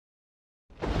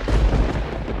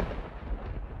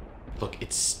Look,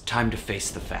 it's time to face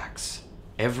the facts.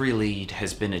 Every lead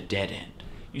has been a dead end.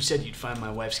 You said you'd find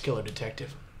my wife's killer,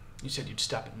 Detective. You said you'd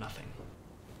stop at nothing.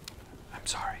 I'm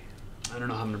sorry. I don't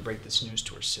know how I'm gonna break this news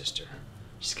to her sister.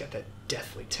 She's got that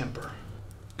deathly temper.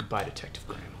 Goodbye, Detective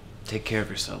Graham. Take care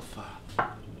of yourself.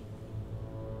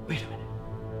 Wait a minute.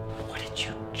 What did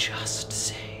you just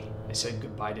say? I said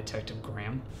goodbye, Detective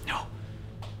Graham. No,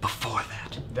 before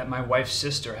that. That my wife's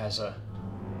sister has a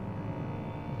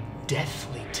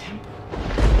deathly temper.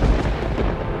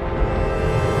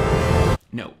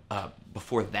 No,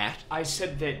 before that. I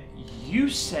said that you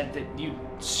said that you'd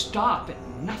stop at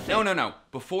nothing. No.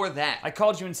 Before that. I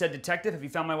called you and said, Detective, have you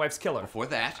found my wife's killer? Before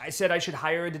that. I said I should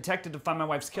hire a detective to find my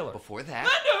wife's killer. Before that.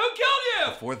 Linda, who killed you?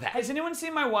 Before that. Has anyone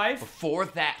seen my wife? Before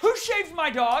that. Who shaved my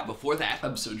dog? Before that.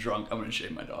 I'm so drunk, I'm gonna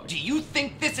shave my dog. Do you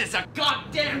think this is a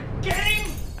goddamn game?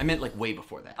 I meant like way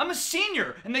before that. I'm a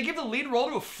senior, and they give the lead role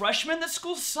to a freshman? That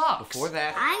school sucks. Before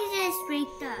that. I just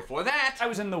freaked up. Before that. I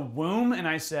was in the womb, and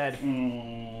I said...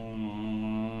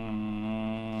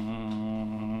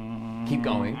 Keep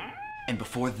going. And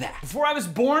before that. Before I was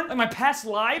born, like my past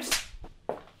lives?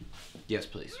 Yes,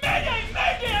 please. Mayday,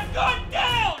 I'm going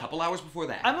down! A couple hours before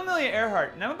that. I'm Amelia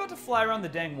Earhart, and I'm about to fly around the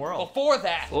dang world. Before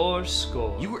that.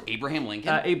 Fourscore. You were Abraham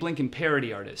Lincoln? Abe Lincoln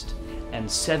parody artist. And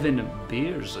 7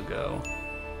 beers ago.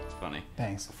 It's funny.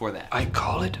 Thanks. Before that. I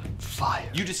call it fire.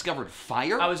 You discovered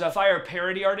fire? I was a fire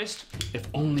parody artist. If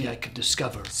only I could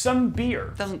discover some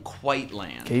beer. Doesn't quite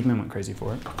land. Cavemen went crazy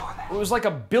for it. Before that. It was like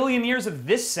 1 billion years of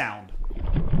this sound.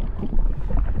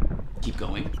 Keep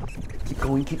going.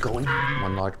 Keep going.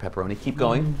 1 large pepperoni. Keep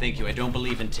going. Thank you. I don't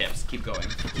believe in tips. Keep going.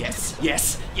 Yes,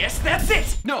 that's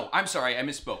it! No, I'm sorry. I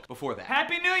misspoke. Before that.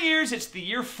 Happy New Year's! It's the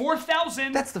year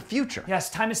 4000. That's the future.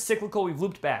 Yes, time is cyclical. We've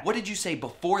looped back. What did you say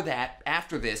before that,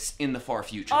 after this, in the far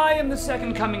future? I am the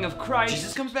second coming of Christ.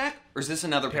 Jesus comes back? Or is this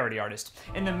another Parody artist.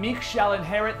 And the meek shall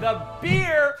inherit the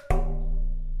beer!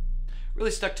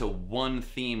 Really stuck to one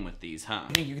theme with these, huh?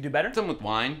 You think you could do better? Some with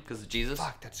wine, because of Jesus.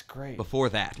 Fuck, that's great. Before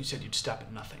that. You said you'd stop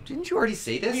at nothing. Didn't you already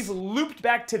say this? We've looped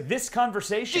back to this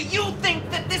conversation. Do you think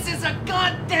that this is a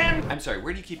goddamn... I'm sorry,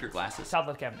 where do you keep your glasses? South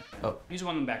left cabinet. Oh. Use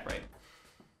one in the back right.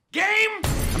 Game!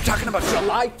 I'm talking about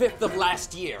July 5th of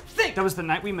last year. Think! That was the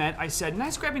night we met. I said,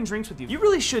 nice grabbing drinks with you. You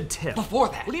really should tip. Before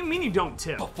that. What do you mean you don't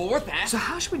tip? Before that. So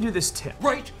how should we do this tip?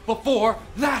 Right before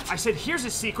that. I said, here's a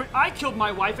secret. I killed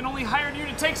my wife and only hired you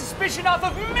to take suspicion off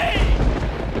of me!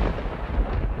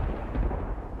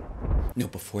 No,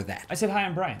 before that. I said, hi,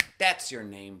 I'm Brian. That's your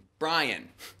name, Brian.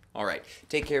 All right,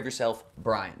 take care of yourself,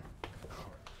 Brian.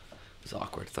 It was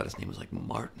awkward. I thought his name was like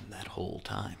Martin that whole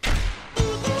time.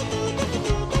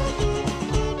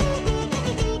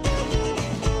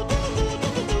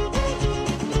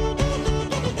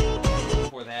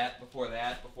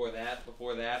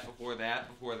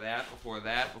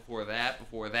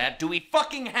 Before that. Do we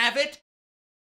fucking have it?